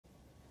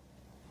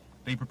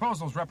The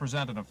proposals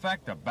represent, in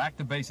effect, a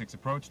back-to-basics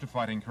approach to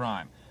fighting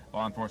crime.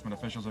 Law enforcement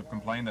officials have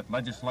complained that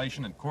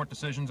legislation and court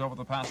decisions over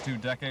the past 2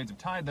 decades have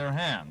tied their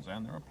hands,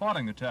 and they're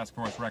applauding the task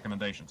force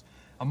recommendations.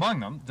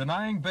 Among them,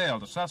 denying bail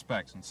to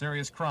suspects in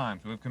serious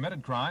crimes who have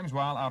committed crimes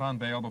while out on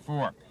bail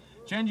before.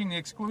 Changing the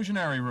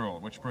exclusionary rule,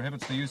 which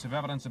prohibits the use of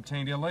evidence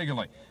obtained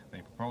illegally. The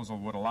proposal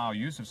would allow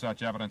use of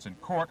such evidence in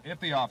court if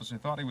the officer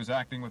thought he was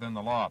acting within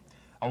the law.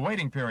 A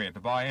waiting period to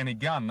buy any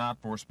gun not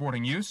for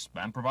sporting use,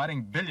 and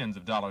providing billions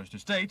of dollars to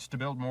states to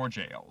build more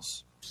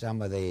jails.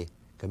 Some of the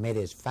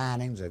committee's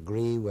findings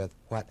agree with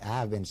what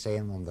I've been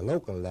saying on the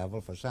local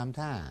level for some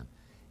time,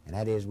 and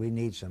that is we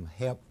need some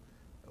help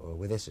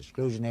with this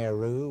exclusionary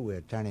rule.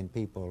 We're turning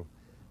people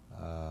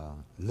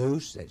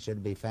loose that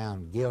should be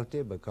found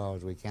guilty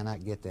because we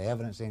cannot get the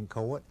evidence in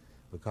court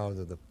because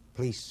of the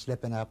police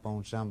slipping up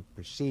on some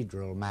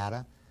procedural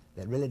matter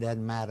that really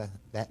doesn't matter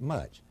that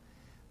much.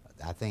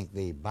 I think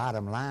the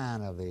bottom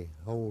line of the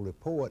whole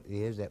report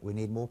is that we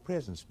need more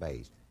prison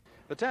space.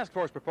 The task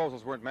force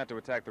proposals weren't meant to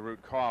attack the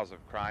root cause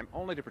of crime,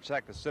 only to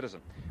protect the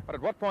citizen. But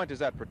at what point does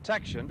that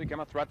protection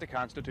become a threat to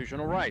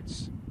constitutional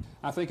rights?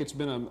 I think it's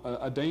been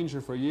a danger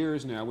for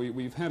years now.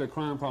 We've had a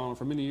crime problem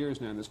for many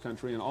years now in this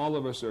country, and all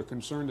of us are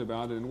concerned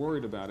about it and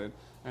worried about it.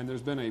 And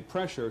there's been a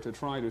pressure to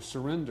try to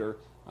surrender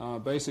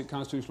basic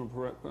constitutional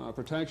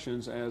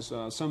protections as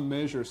some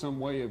measure, some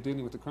way of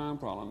dealing with the crime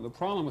problem. The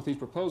problem with these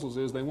proposals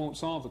is they won't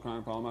solve the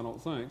crime problem, I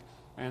don't think.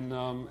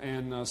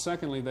 And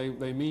secondly,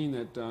 they mean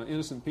that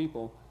innocent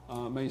people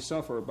may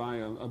suffer by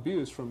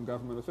abuse from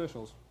government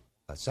officials.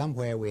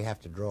 Somewhere we have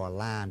to draw a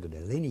line to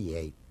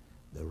delineate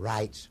the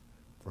rights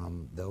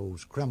from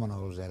those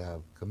criminals that are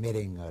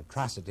committing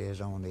atrocities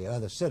on the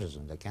other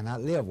citizens. They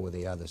cannot live with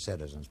the other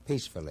citizens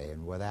peacefully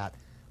and without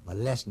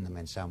molesting them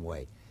in some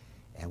way.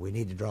 And we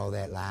need to draw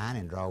that line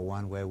and draw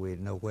one where we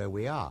know where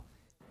we are.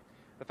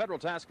 The federal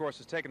task force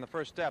has taken the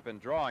first step in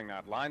drawing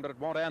that line, but it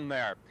won't end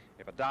there.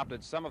 If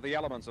adopted, some of the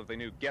elements of the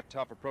new Get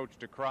Tough approach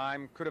to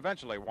crime could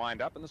eventually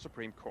wind up in the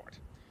Supreme Court.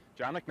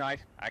 John McKnight,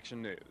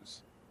 Action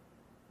News.